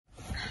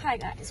Hi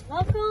guys,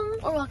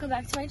 welcome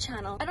back to my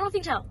channel. I don't know if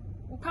you can tell,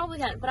 you probably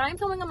can't, but I'm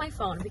filming on my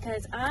phone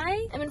because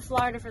I am in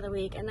Florida for the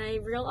week, and I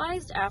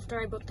realized after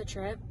I booked the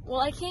trip,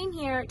 well, I came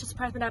here to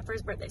surprise my dad for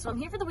his birthday. So I'm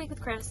here for the week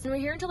with Chris, and we're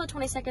here until the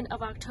 22nd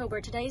of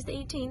October. Today is the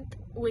 18th,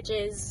 which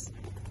is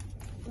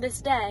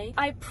this day.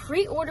 I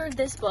pre-ordered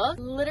this book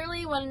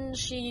literally when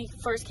she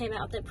first came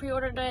out. That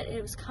pre-ordered it.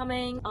 It was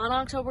coming on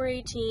October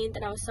 18th,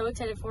 and I was so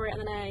excited for it.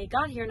 And then I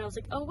got here and I was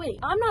like, oh wait,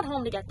 I'm not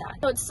home to get that.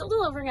 So it's still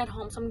delivering at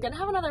home, so I'm gonna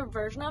have another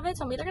version of it.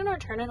 So I'm either gonna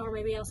return it or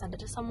maybe I'll send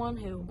it to someone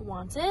who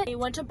wants it. I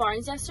went to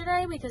Barnes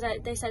yesterday because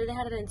they said they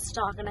had it in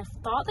stock, and I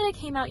thought that it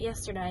came out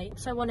yesterday.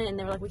 So I went in and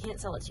they were like, we can't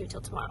sell it to you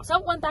till tomorrow. So I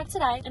went back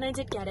today and I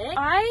did get it.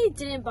 I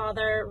didn't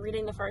bother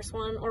reading the first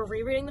one or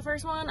rereading the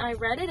first one. I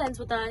read It Ends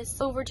With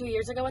Us over 2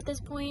 years ago at this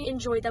point.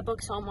 Enjoyed that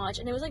book so much,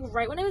 and it was like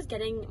right when I was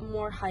getting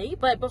more hype,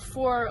 but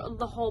before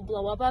the whole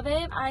blow up of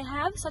it. I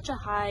have such a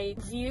high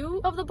view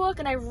of the book,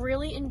 and I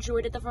really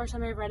enjoyed it the first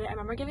time I read it. I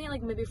remember giving it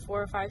like maybe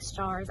 4 or 5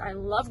 stars. I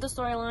loved the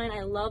storyline.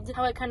 I loved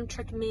how it kind of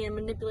tricked me and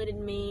manipulated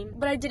me,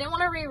 but I didn't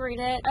want to reread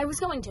it. I was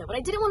going to, but I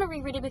didn't want to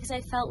reread it because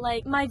I felt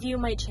like my view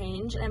might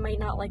change and I might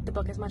not like the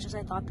book as much as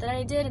I thought that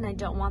I did, and I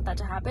don't want that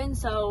to happen.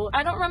 So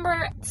I don't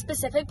remember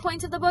specific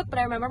points of the book, but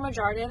I remember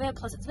majority of it.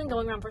 Plus it's been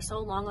going around for so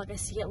long, like I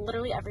see it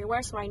literally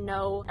everywhere, so I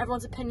know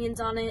everyone's opinions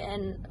on it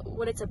and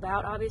what it's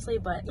about, obviously.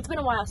 But it's been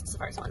a while since the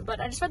first one. But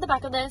I just read the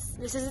back of this.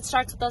 This is It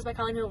Starts With Us by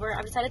Colleen Hoover.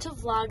 I've decided to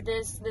vlog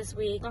this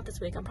week. Not this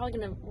week, I'm probably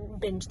gonna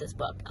binge this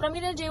book, but I'm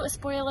gonna do a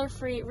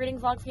spoiler-free reading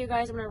vlog for you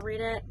guys. I'm gonna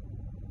read it,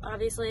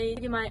 obviously,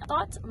 give you my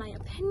thoughts, my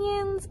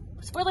opinions.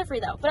 Spoiler free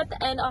though, but at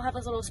the end I'll have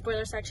this little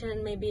spoiler section,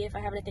 and maybe if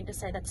I have anything to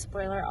say that's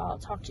spoiler, I'll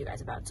talk to you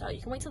guys about. So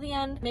you can wait till the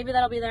end. Maybe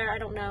that'll be there, I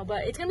don't know,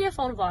 but it's gonna be a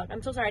phone vlog.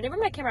 I'm so sorry, I didn't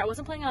bring my camera. I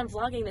wasn't planning on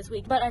vlogging this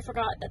week, but I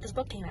forgot that this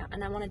book came out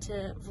and I wanted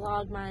to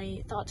vlog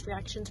my thoughts,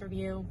 reactions,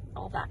 review,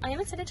 all that. I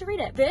am excited to read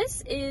it.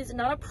 This is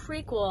not a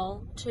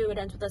prequel to It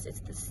Ends With Us,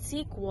 it's the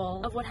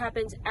sequel of what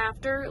happens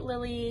after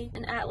Lily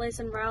and Atlas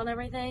and Ryle and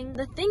everything.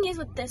 The thing is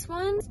with this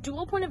one, it's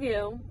dual point of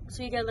view,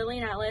 so you get Lily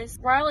and Atlas.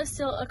 Ryle is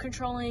still a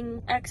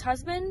controlling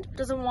ex-husband,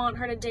 doesn't want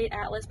her to date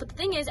Atlas. But the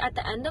thing is, at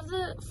the end of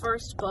the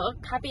first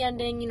book, happy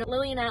ending, you know,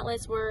 Lily and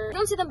Atlas you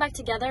don't see them back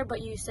together, but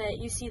you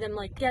see them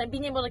like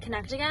being able to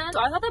connect again. So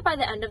I thought that by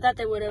the end of that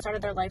they would have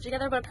started their life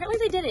together, but apparently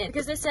they didn't,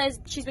 because this says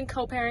she's been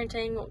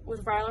co-parenting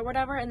with Ryle or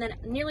whatever, and then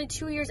nearly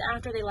 2 years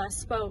after they last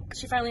spoke,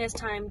 she finally has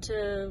time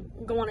to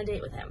go on a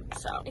date with him.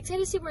 So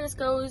excited to see where this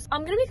goes.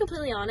 I'm gonna be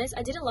completely honest,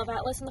 I didn't love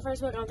Atlas in the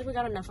first book. I don't think we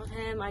got enough of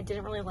him. I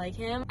didn't really like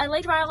him. I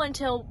liked Ryle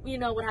until, you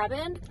know, what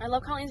happened. I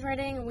love Colleen's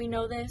writing, and we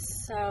know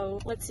this, so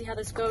let's see how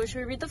this goes. Should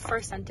we read the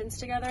first sentence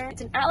together?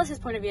 It's in Atlas's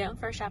point of view,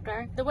 first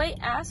chapter. The way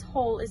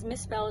asshole is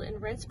misspelled in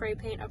red spray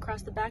paint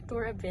across the back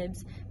door of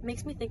Vibbs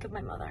makes me think of my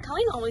mother.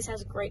 Colleen always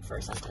has great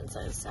first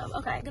sentences, so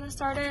okay, I'm gonna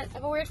start it. I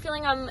have a weird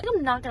feeling I'm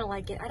not gonna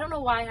like it. I don't know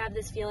why I have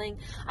this feeling.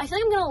 I feel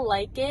like I'm gonna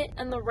like it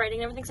and the writing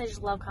and everything, because I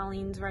just love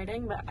Colleen's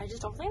writing, but I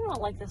just don't think I'm gonna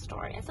like this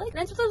story. I feel like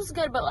It was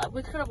good, but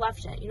we could have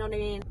left it, you know what I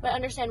mean? But I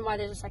understand why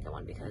there's a second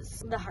one,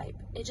 because the hype.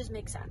 It just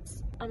makes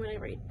sense. I'm gonna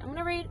read,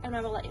 and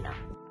I will let you know.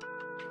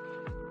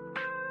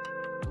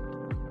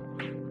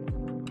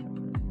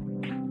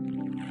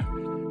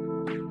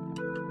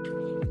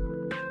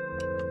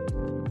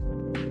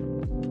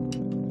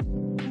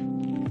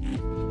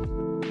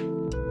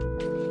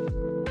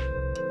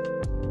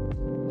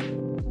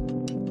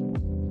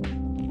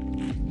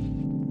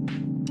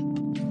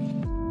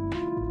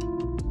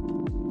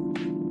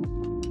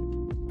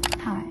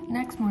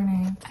 Next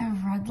morning,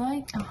 I've read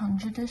like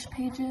 100-ish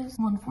pages,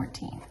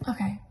 114.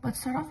 Okay, let's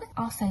start off with,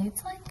 I'll say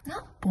it's like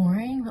not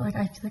boring, but like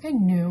I feel like I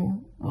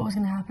knew what was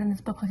gonna happen in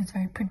this book. Like it's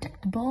very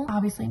predictable,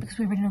 obviously, because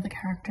we already know the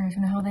characters,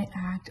 you know how they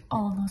act,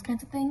 all of those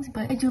kinds of things.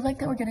 But I do like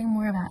that we're getting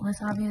more of Atlas,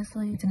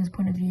 obviously. It's in his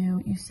point of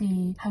view. You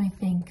see how he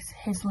thinks,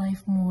 his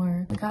life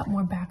more. We got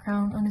more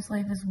background on his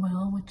life as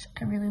well, which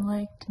I really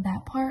liked.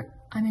 That part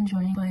I'm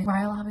enjoying. But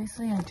Ryle,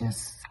 obviously,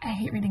 I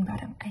hate reading about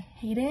him. I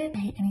hate it. I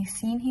hate any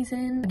scene he's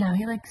in. But now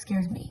he like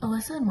scares me.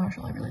 Alyssa and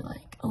Marshall I really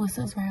like.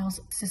 Alyssa is Ryle's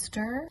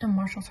sister and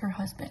Marshall's her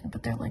husband,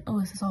 but they're like,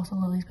 Alyssa's also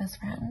Lily's best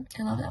friend.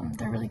 I love them.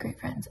 They're really great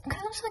friends. I'm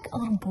kind of just like a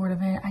little bored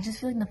of it. I just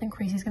feel like nothing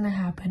crazy is gonna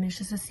happen. It's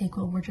just a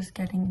sequel. We're just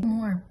getting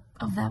more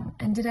of them.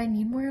 And did I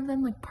need more of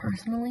them? Like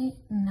personally,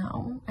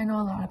 no. I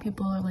know a lot of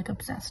people are like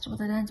obsessed with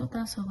It Ends With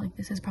Us, so like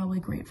this is probably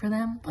great for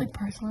them. But like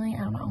personally,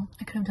 I don't know.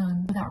 I could have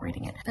done without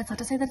reading it. That's not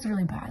to say that's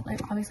really bad.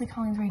 Like obviously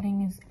Colleen's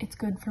writing it's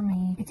good for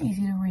me. It's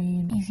easy to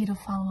read, easy to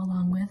follow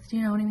along with. Do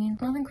you know what I mean?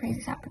 Nothing crazy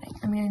is happening.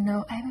 I mean,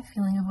 I have a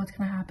feeling of what's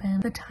gonna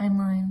happen. The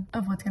timeline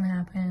of what's gonna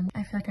happen.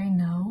 I feel like I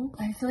know.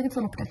 I feel like it's a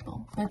little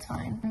predictable. That's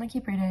fine. I'm gonna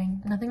keep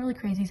reading. Nothing really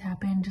crazy's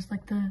happened. Just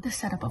like the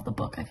setup of the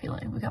book, I feel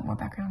like. We got more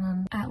background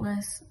on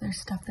Atlas. There's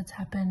stuff that's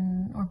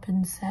happened or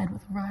been said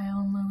with Ryle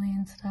and Lily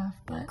and stuff,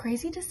 but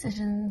crazy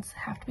decisions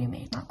have to be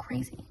made. Not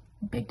crazy,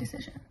 big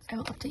decisions. I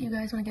will update you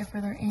guys when I get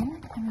further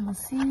in, and we will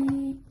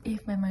see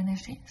if my mind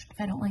has changed.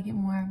 If I don't like it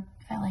more,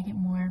 if I like it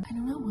more, I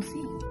don't know, we'll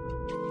see.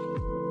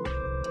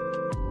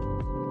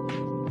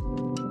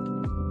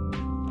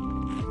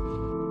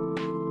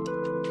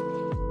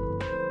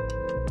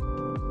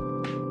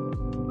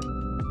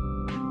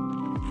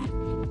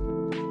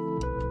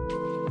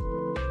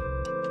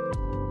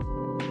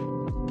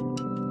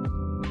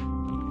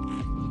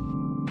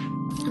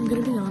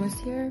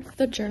 here.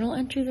 The journal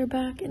entries are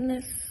back in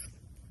this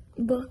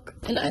book,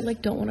 and I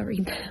like don't want to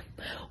read them.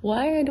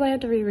 Why do I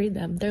have to reread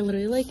them? They're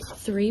literally like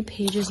 3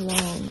 pages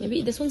long.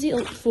 Maybe this one's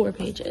like 4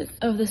 pages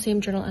of the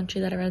same journal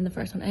entry that I read in the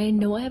first one. I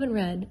know I haven't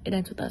read It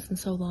Ends With Us in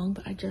so long,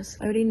 but I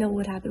already know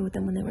what happened with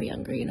them when they were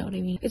younger, you know what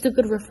I mean? It's a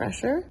good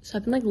refresher, so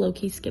I've been like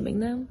low-key skimming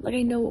them. Like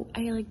I know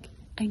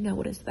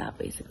what it's about,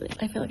 basically.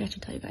 I feel like I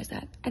should tell you guys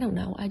that. I don't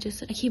know. I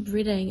keep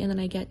reading, and then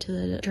I get to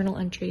the journal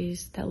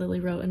entries that Lily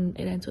wrote and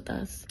It Ends With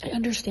Us. I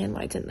understand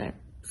why it's in there.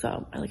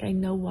 So, I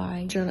know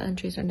why journal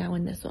entries are now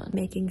in this one.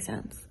 Making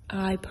sense.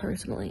 I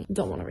personally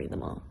don't want to read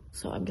them all,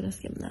 so I'm gonna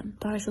skim them.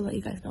 Thought I should let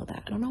you guys know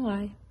that. I don't know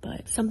why,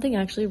 but something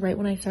actually right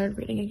when I started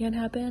reading again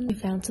happened. We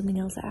found something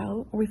else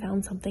out, or we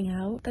found something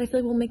out that I feel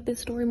like will make this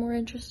story more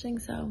interesting,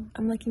 so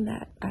I'm liking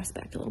that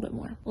aspect a little bit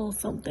more. A little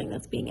something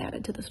that's being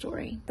added to the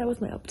story. That was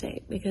my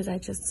update, because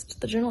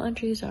the journal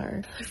entries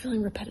are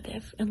feeling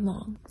repetitive and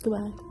long.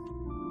 Goodbye.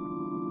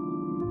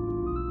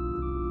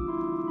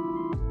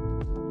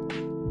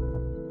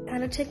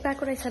 Kind of take back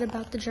what I said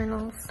about the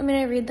journals. I mean,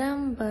 I read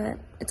them, but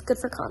it's good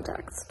for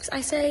context. I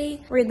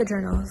say read the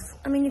journals.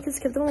 I mean, you can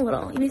skip them a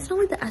little. You need to know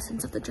like the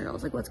essence of the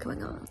journals, like what's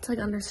going on, to like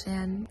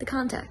understand the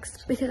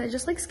context. Because I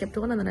just like skipped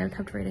one and then I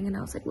kept reading and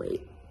I was like,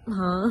 wait.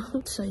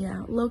 So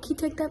yeah, low-key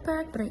take that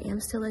back, but I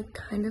am still like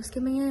kind of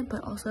skimming it,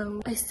 but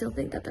also I still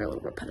think that they're a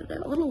little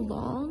repetitive, a little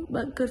long,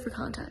 but good for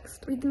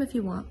context. Read them if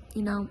you want,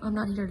 you know, I'm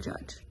not here to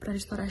judge, but I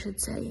just thought I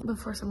should say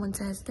before someone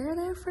says they're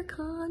there for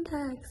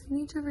context, you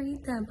need to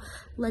read them.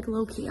 Like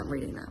low-key, I'm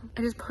reading them.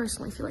 I just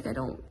personally feel like I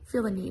don't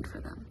feel the need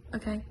for them.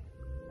 Okay,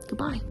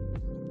 goodbye.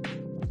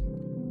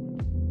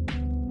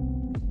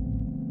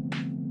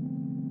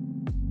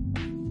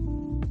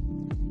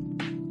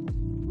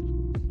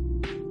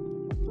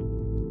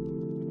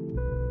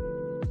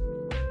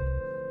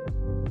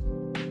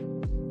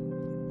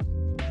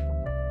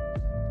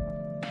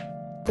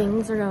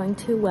 Things are going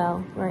too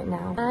well right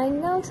now. I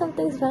know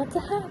something's about to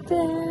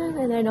happen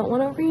and I don't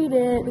want to read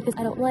it because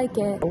I don't like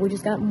it. But we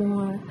just got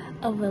more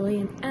of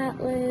Lily and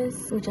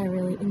Atlas, which I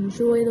really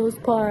enjoy those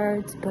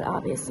parts, but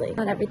obviously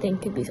not everything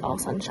could be all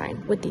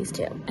sunshine with these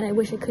two. And I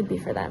wish it could be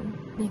for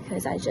them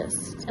because I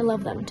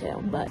love them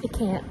too, but it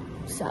can't.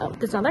 So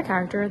there's another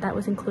character that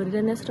was included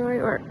in this story,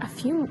 or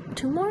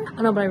two more? I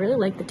don't know, but I really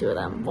like the 2 of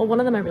them. Well,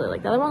 one of them I really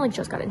like. The other one like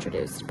just got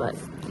introduced, but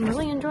I'm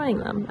really enjoying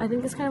them. I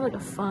think it's kind of like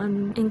a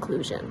fun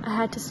inclusion. I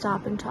had to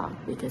stop and talk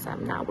because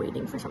I'm not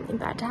waiting for something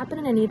bad to happen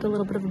and I need a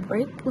little bit of a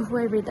break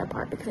before I read that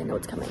part because I know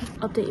it's coming.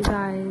 Update you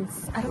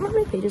guys. I don't know how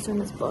many pages are in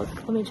this book.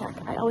 Let me check.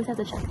 I always have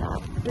to check that.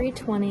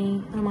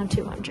 320 and I'm on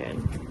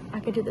 200.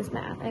 I could do this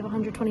math. I have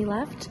 120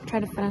 left.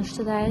 Try to finish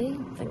today.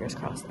 Fingers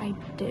crossed I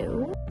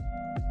do.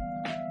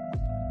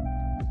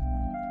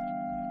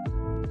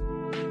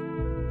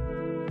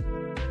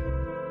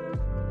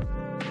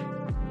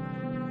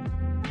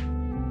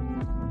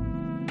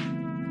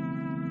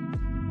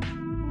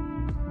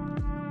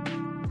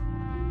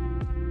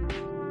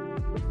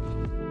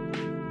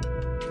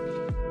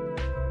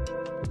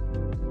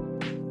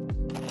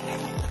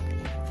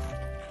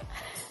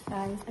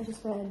 Guys, I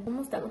just read,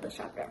 almost done with this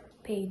chapter,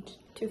 page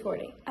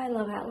 240. I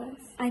love Atlas.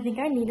 I think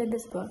I needed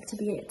this book to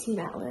be Team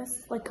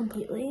Atlas, like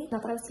completely.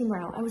 Not that I was Team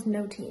Ryle, I was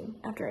no team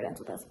after It Ends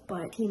With Us,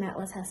 but Team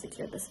Atlas has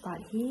secured this spot.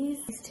 He's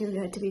too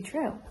good to be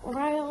true.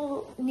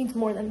 Ryle needs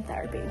more than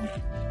therapy.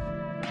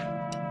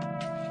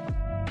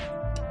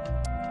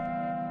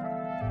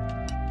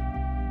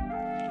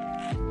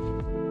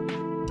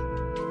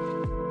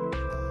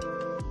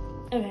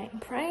 Okay, I'm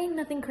praying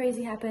nothing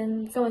crazy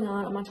happens going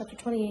on. I'm on chapter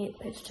 28,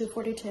 page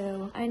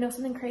 242. I know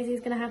something crazy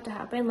is gonna have to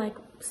happen, like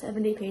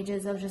 70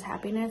 pages of just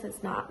happiness.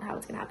 It's not how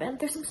it's gonna happen.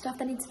 There's some stuff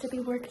that needs to be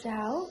worked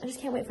out. I just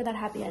can't wait for that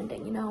happy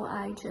ending. You know,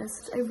 I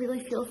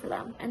really feel for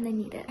them and they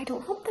need it. I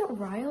don't hope that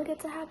Ryle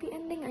gets a happy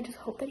ending. I just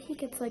hope that he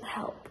gets like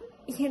help.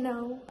 You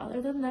know, other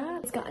than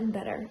that, it's gotten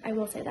better. I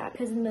will say that,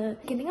 because in the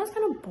beginning I was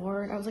kind of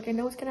bored. I was like, I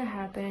know what's gonna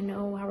happen. I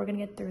know how we're gonna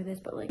get through this,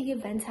 but like the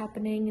events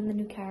happening and the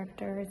new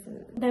characters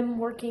and them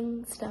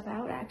working stuff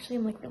out, actually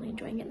I'm like really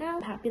enjoying it now.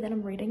 I'm happy that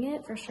I'm reading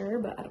it for sure,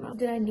 but I don't know.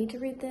 Did I need to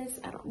read this?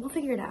 We'll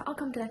figure it out. I'll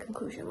come to that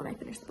conclusion when I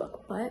finish the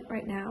book, but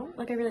right now,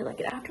 like I really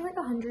like it. After like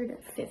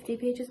 150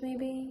 pages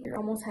maybe, you're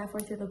almost halfway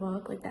through the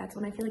book, like that's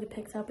when I feel like it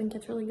picks up and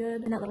gets really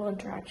good. And that little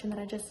interaction that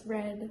I just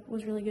read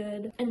was really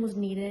good and was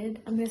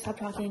needed. I'm gonna stop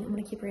talking. I'm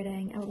gonna keep reading.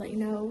 I will let you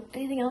know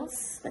anything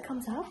else that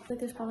comes up. Like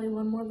there's probably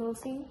one more little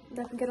scene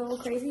that could get a little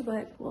crazy,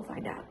 but we'll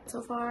find out.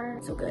 So far,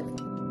 so good.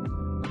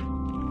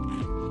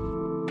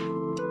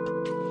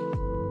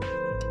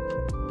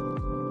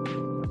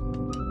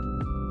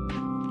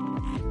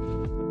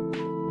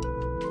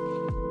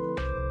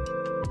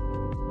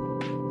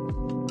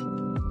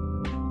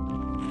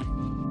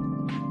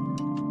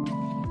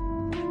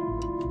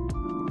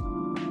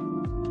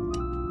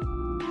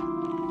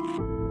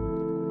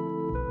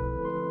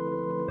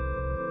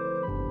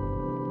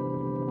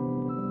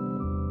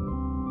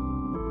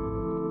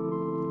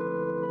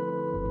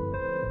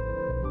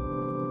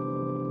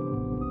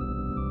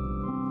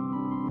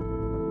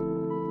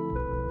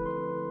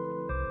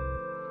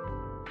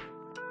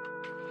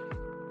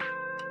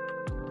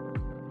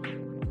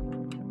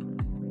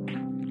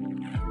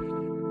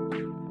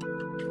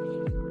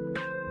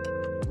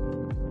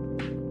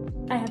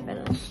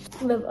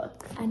 the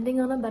book. Ending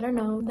on a better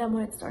note than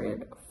when it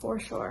started, for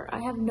sure.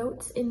 I have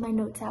notes in my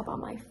notes app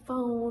on my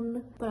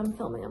phone, but I'm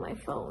filming on my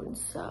phone,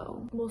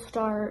 so we'll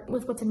start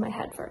with what's in my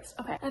head first.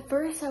 Okay, at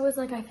first I was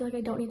like, I feel like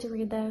I don't need to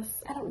read this.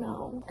 I don't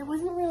know. I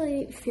wasn't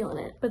really feeling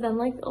it, but then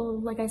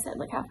like I said,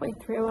 like halfway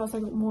through, I was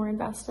like more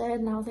invested,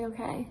 and I was like,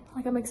 okay,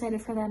 like I'm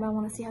excited for them. I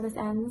want to see how this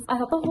ends. I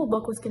thought the whole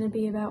book was going to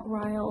be about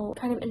Ryle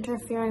kind of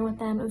interfering with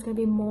them. It was going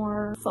to be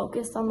more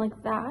focused on like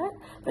that,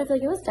 but I feel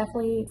like it was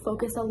definitely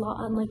focused a lot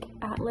on like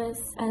Atlas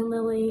and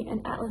Lily,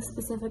 and Atlas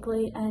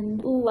specifically,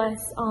 and less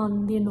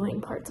on the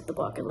annoying parts of the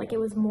book, and like it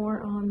was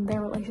more on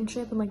their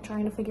relationship and like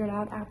trying to figure it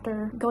out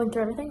after going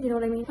through everything. You know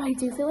what I mean? But I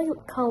do feel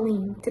like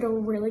Colleen did a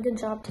really good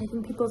job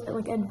taking people's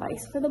like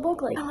advice for the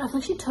book. Like I don't know, I feel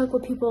like she took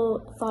what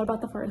people thought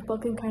about the first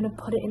book and kind of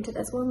put it into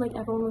this one. Like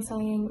everyone was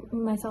saying,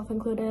 myself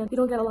included, you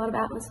don't get a lot of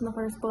Atlas in the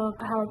first book.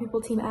 How are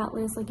people team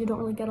Atlas? Like you don't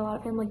really get a lot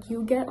of him. Like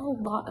you get a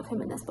lot of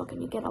him in this book,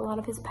 and you get a lot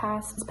of his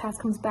past. His past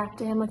comes back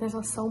to him. Like there's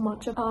so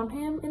much on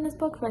him in this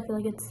book, so I feel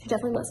like she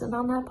definitely listened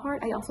on that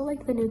part. I also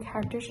like the new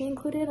character she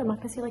included. I'm not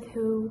gonna say like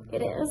who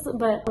it is,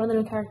 but one of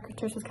the new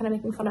characters was kind of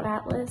making fun of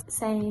Atlas,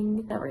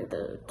 saying that we're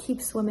the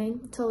keep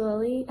swimming to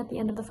Lily at the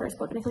end of the first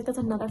book. And I feel like that's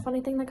another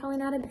funny thing that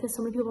Colleen added, because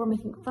so many people were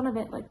making fun of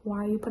it. Like,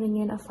 why are you putting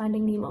in a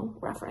Finding Nemo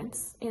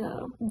reference in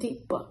a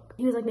deep book?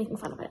 He was like making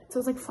fun of it, so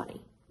it was like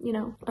funny. You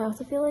know, I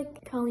also feel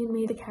like Colleen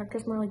made the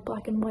characters more like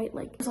black and white.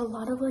 Like there's a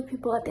lot of like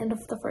people at the end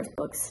of the first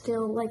book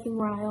still liking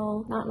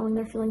Ryle, not knowing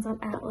their feelings on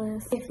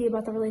Atlas, iffy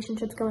about the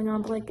relationships going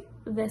on, but like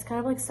this kind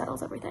of like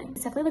settles everything.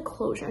 It's definitely the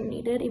closure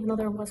needed, even though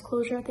there was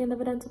closure at the end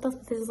of It Ends With Us,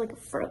 but this is like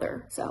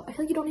further. So I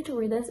feel like you don't need to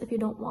read this if you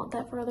don't want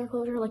that further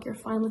closure. Like you're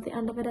fine with the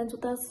end of It Ends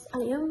With Us.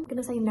 I am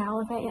gonna say now,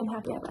 like I am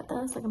happy I read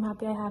this. Like I'm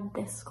happy I have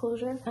this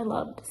closure. I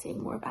loved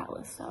seeing more of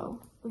Atlas, so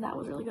that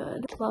was really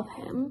good. Love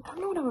him. I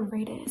don't know what I would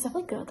rate it. It's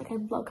definitely good. Like I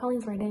love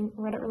Colleen's writing.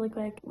 Read it really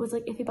quick. Was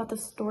like iffy about the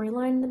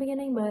storyline in the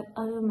beginning, but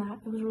other than that,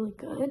 it was really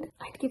good.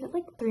 I'd give it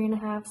like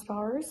 3.5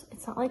 stars.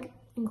 It's not like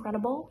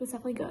incredible. It's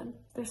definitely good.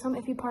 There's some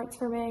iffy parts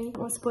for me. I don't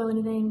want to spoil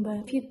anything,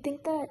 but if you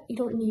think that you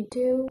don't need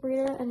to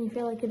read it and you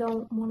feel like you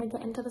don't want to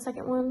get into the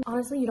second one,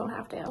 honestly, you don't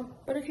have to.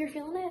 But if you're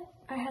feeling it,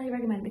 I highly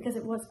recommend it because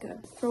it was good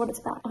for what it's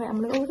about. Okay,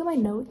 I'm gonna go look at my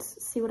notes,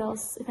 see what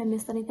else, if I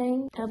missed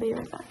anything. I'll be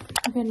right back.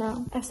 Okay,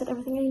 now I've said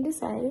everything I need to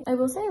say. I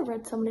will say I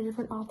read so many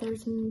different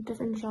authors and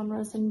different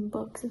genres and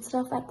books and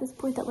stuff at this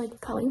point that like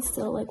Colleen's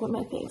still like one of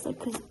my faves, like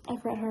because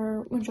I've read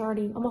her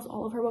majority, almost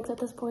all of her books at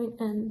this point,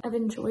 and I've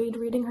enjoyed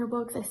reading her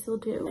books. I still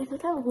do. I feel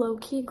like I've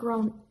low-key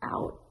grown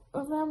out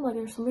of them. Like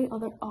there's so many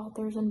other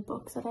authors and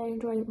books that I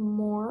enjoy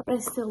more, but I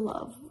still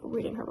love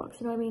reading her books,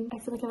 you know what I mean? I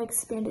feel like I've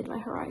expanded my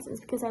horizons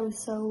because I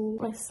was so,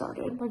 when I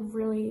started, like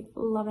really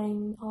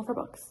loving all of her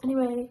books.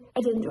 Anyway,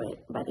 I did enjoy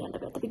it by the end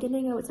of it. At the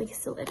beginning I was like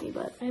still iffy,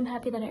 but I'm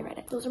happy that I read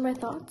it. Those are my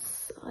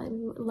thoughts.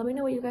 Let me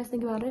know what you guys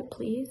think about it,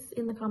 please,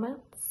 in the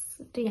comments.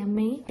 DM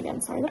me. Again,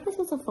 sorry that this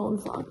was a phone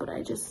vlog, but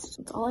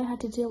it's all I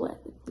had to deal with.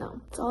 No,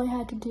 it's all I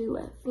had to do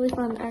with. Really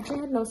fun. I actually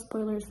had no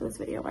spoilers for this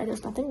video.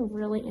 There's nothing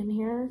really in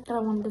here that I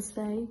wanted to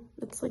say.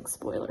 It's like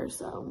spoilers,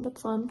 so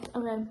that's fun.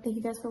 Okay, thank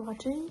you guys for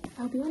watching.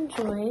 I hope you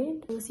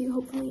enjoyed. I will see you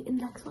hopefully in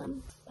the next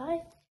one. Bye.